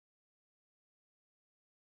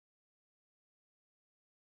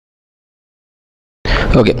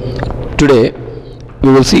Okay, today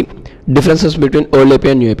we will see differences between old API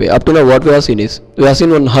and new API. Up to now what we have seen is, we have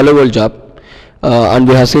seen one hello world job and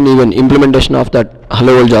we have seen even implementation of that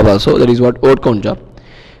hello world job also, that is what word count job.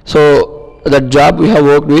 So that job we have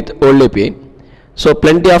worked with old API. So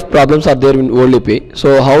plenty of problems are there in old API.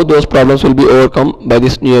 So how those problems will be overcome by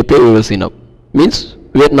this new API we will see now. Means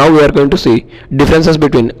now we are going to see differences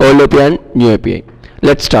between old API and new API.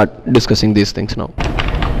 Let's start discussing these things now.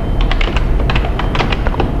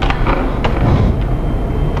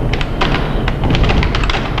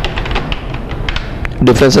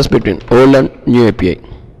 Differences between old and new API.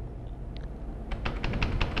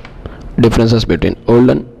 Differences between old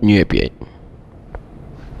and new API.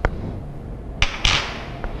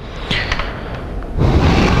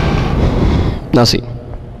 Now see.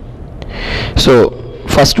 So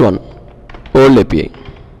first one, old API,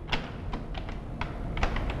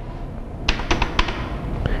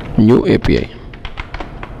 new API.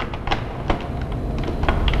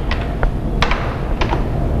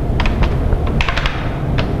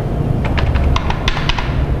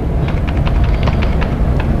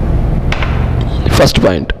 First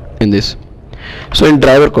point in this. So in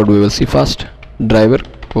driver code we will see first driver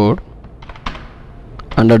code.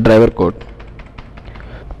 Under driver code,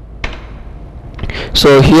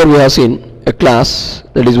 so here we have seen a class,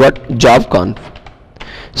 that is what, job conf.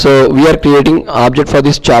 So we are creating object for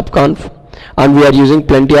this job conf and we are using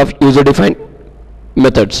plenty of user defined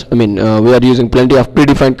methods. We are using plenty of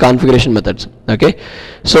predefined configuration methods. Okay,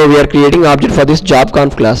 so we are creating object for this job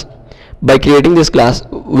conf class. By creating this class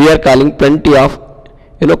we are calling plenty of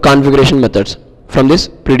configuration methods from this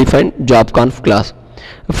predefined job conf class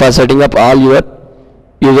for setting up all your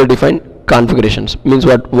user defined configurations. Means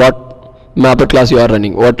what mapper class you are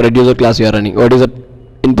running, what reducer class you are running, what is the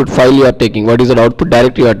input file you are taking, what is the output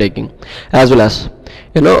directory you are taking, as well as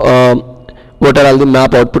what are all the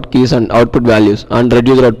map output keys and output values, and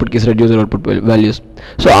reducer output keys, reducer output values.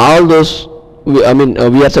 So all those we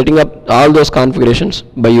are setting up all those configurations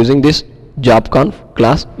by using this job conf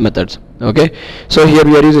class methods. Okay, so here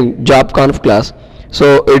we are using job conf class.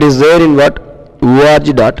 So it is there in what,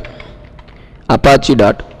 org dot apache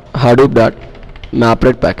dot hadoop dot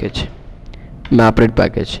mapred package.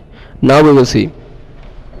 Now we will see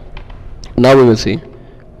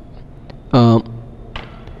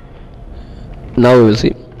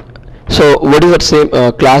so what is that same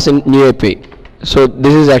class in new API? So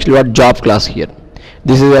this is actually what, job class here.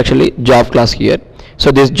 This is actually job class here.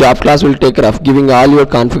 So this job class will take care of giving all your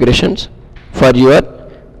configurations for your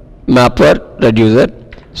mapper reducer.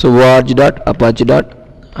 So org dot apache dot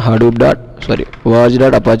hadoop dot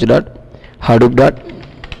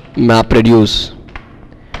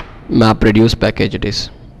MapReduce package it is.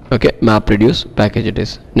 Okay, MapReduce package it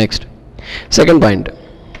is. Next, second point.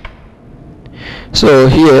 So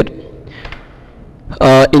here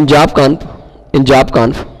in job conf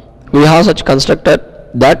we have such constructor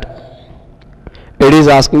that it is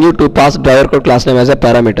asking you to pass driver code class name as a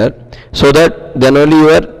parameter, so that then only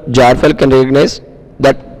your jar file can recognize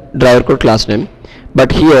that driver code class name.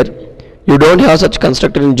 But here you don't have such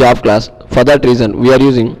constructor in job class. For that reason we are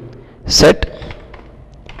using set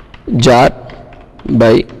jar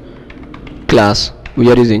by class.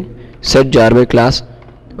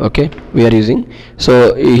 Okay, we are using.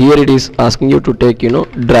 So here it is asking you to take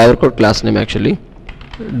driver code class name, actually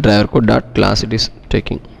driver code dot class it is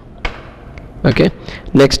taking. Okay,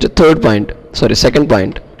 next, second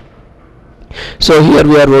point. So here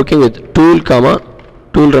we are working with tool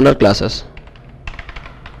runner classes.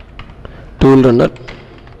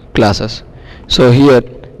 So here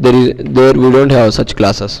we don't have such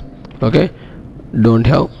classes. Okay, don't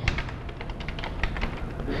have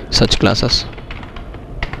such classes.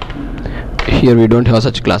 Here we don't have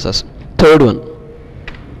such classes. Third one.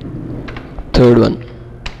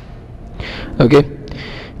 Okay,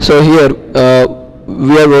 so here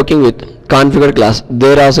we are working with configured class.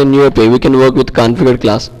 There as a new API we can work with configured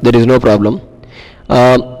class, there is no problem.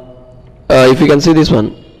 If you can see this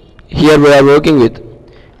one, here we are working with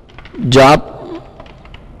job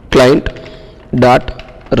client dot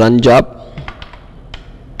run job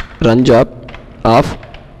of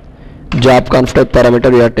job conf type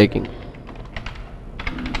parameter we are taking.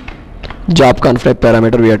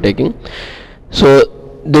 So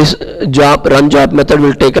this run job method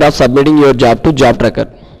will take care of submitting your job to job tracker.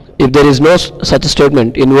 If there is no such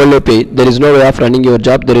statement in old API, there is no way of running your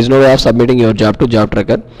job, there is no way of submitting your job to job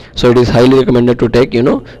tracker. So it is highly recommended to take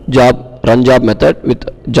run job method with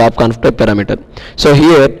job conf type parameter. So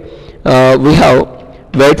here we have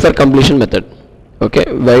wait for completion method. Okay,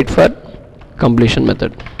 wait for completion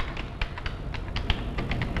method.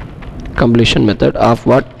 completion method of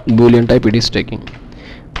what boolean type it is taking.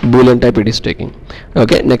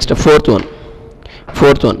 Okay, next fourth one.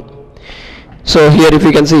 So here if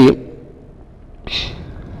you can see,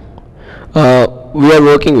 we are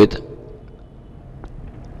working with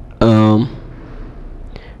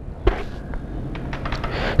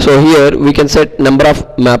so here we can set number of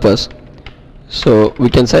mappers. So we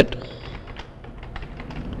can set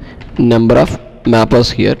number of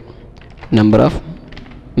mappers here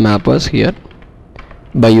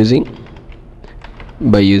by using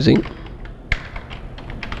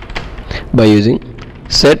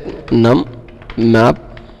set num map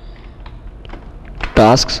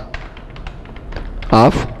tasks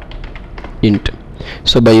of int.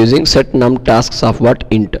 So by using set num tasks of what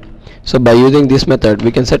int. So by using this method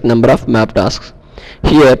we can set number of map tasks.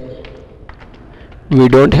 Here we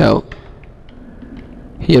don't have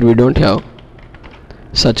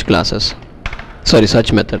such classes,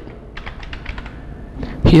 such method.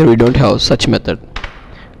 Here we don't have such method.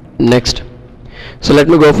 Next, so let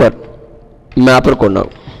me go for mapper code now.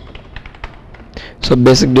 So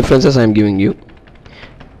basic differences I am giving you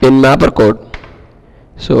in mapper code.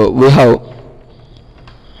 So we have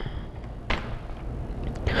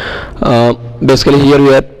basically here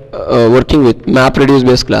we are working with MapReduce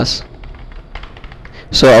base class.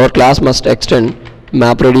 So our class must extend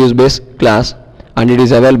MapReduce base class, and it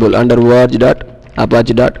is available under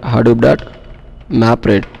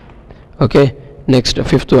org.apache.hadoop.mapred. Okay, next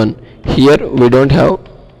fifth one. Here we don't have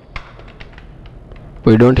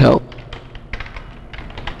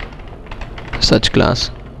such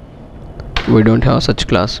class.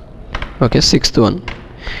 Okay, sixth one.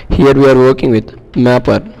 Here we are working with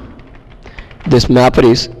mapper. This mapper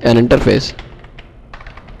is an interface.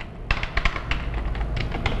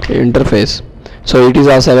 So it is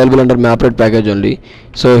also available under MapRed package only.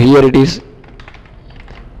 So here it is,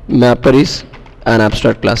 mapper is an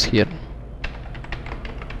abstract class here.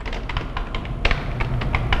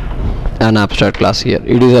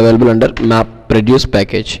 It is available under MapReduce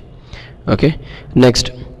package. Okay,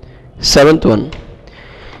 next seventh one.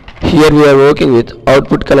 Here we are working with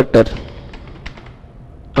output collector,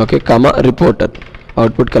 okay, comma reporter.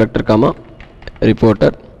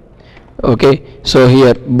 Okay, so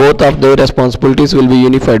here both of their responsibilities will be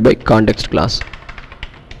unified by context class.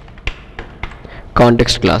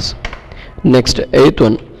 Next, eighth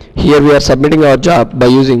one. Here we are submitting our job by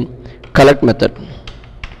using collect method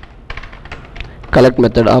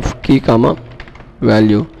of key comma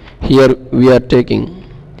value. Here we are taking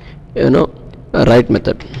write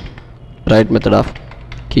method of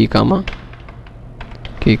key comma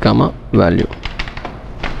value.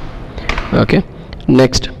 Okay,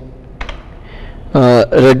 next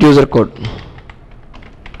reducer code.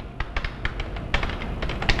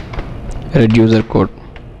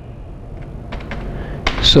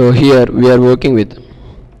 So here we are working with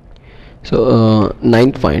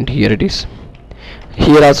ninth point. Here it is.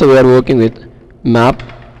 Here also we are working with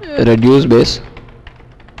MapReduce base.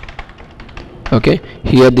 Okay,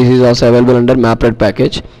 here this is also available under MapRed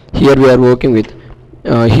package. Here we are working with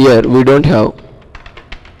here we don't have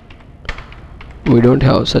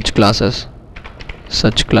such classes.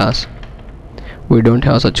 We don't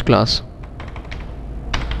have such class.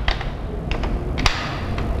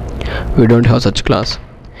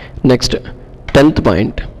 Next, 10th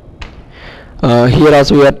point. Here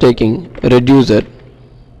also we are taking reducer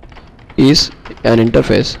is an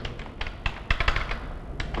interface.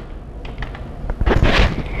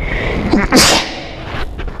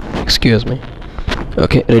 Excuse me.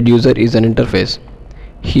 Okay, reducer is an interface.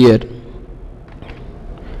 Here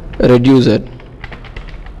reducer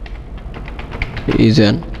is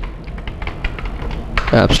an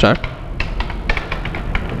abstract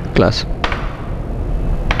class.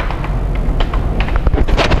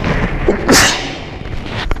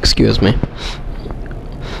 Excuse me.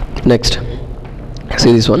 Next,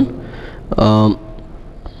 see this one.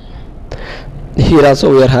 Here also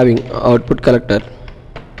we are having output collector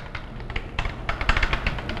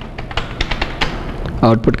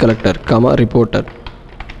comma reporter.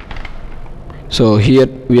 So here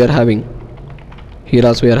we are having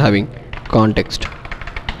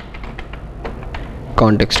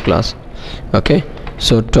context class. Okay,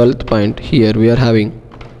 so 12th point. Here we are having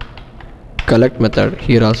collect method.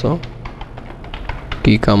 Here also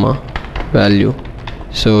key comma value.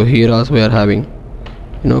 So here also we are having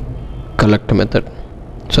collect method,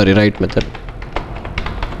 write method.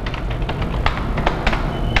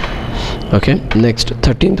 Okay, next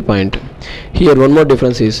 13th point. Here one more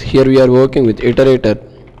difference is, here we are working with iterator.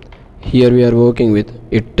 Here we are working with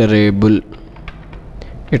iterable.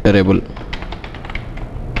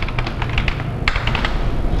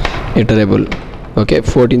 iterable. Okay,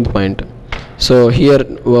 14th point. So here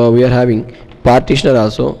we are having partitioner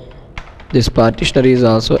also. This partitioner is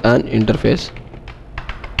also an interface.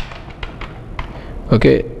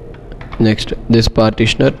 Okay, next this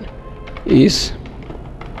partitioner is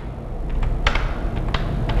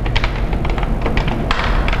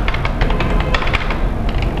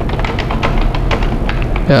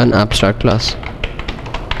an abstract class.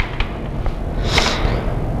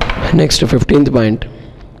 Next, 15th point.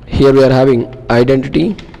 Here we are having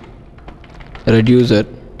identity reducer,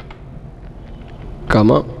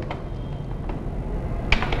 comma,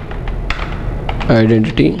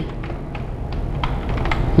 identity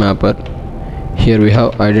mapper. Here we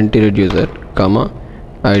have identity reducer, comma,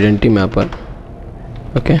 IdentityMapper.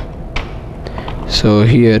 Okay, so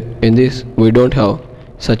here in this we don't have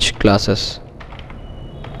such classes.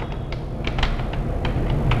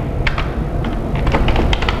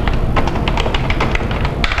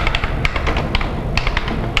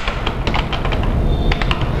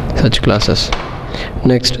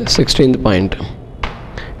 Next, 16th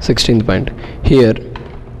point. Here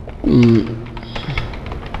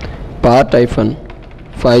part hyphen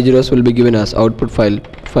 5 zeros will be given as output file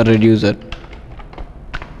for reducer.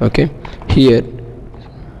 Okay, here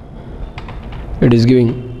it is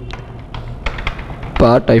giving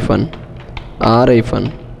part hyphen r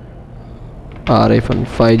hyphen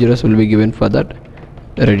 5 zeros will be given for that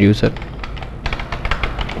reducer.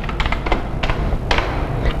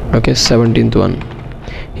 Okay, 17th one.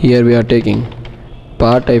 Here we are taking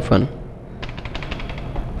part hyphen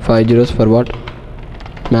 5 zeros for what?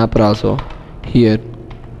 Mapper also. Here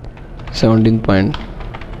 17th point,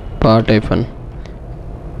 part hyphen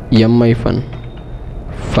m hyphen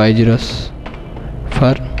 5 zeros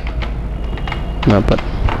for mapper.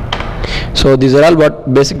 So these are all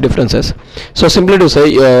what basic differences. So simply to say,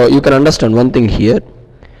 you can understand one thing here.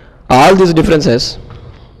 All these differences,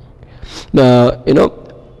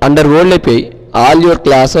 under old API, all your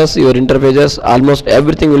classes, your interfaces, almost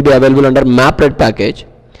everything will be available under MapRed package.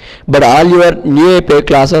 But all your new API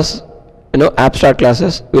classes, abstract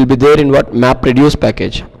classes, will be there in what? MapReduce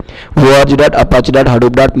package.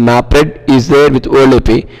 org.apache.hadoop.mapred is there with old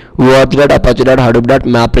API.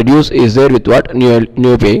 org.apache.hadoop.mapreduce is there with what?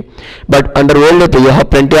 New API. But under old API, you have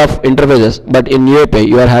plenty of interfaces. But in new API,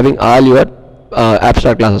 you are having all your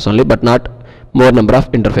abstract classes only, but not more number of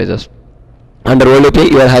interfaces. Under old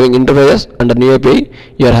API you are having interfaces, under new API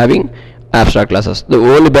you are having abstract classes. The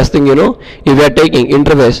only best thing, if you are taking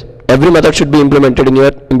interface, every method should be implemented in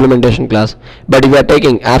your implementation class. But if you are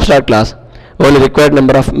taking abstract class, only required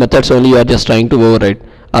number of methods only you are just trying to override.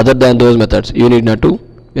 Other than those methods you need not to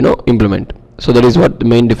implement. So that is what the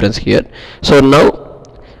main difference here. So now,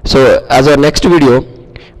 as our next video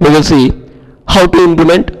we will see how to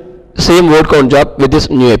implement same word count job with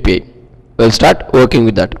this new API. We'll start working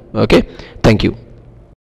with that. Okay, thank you.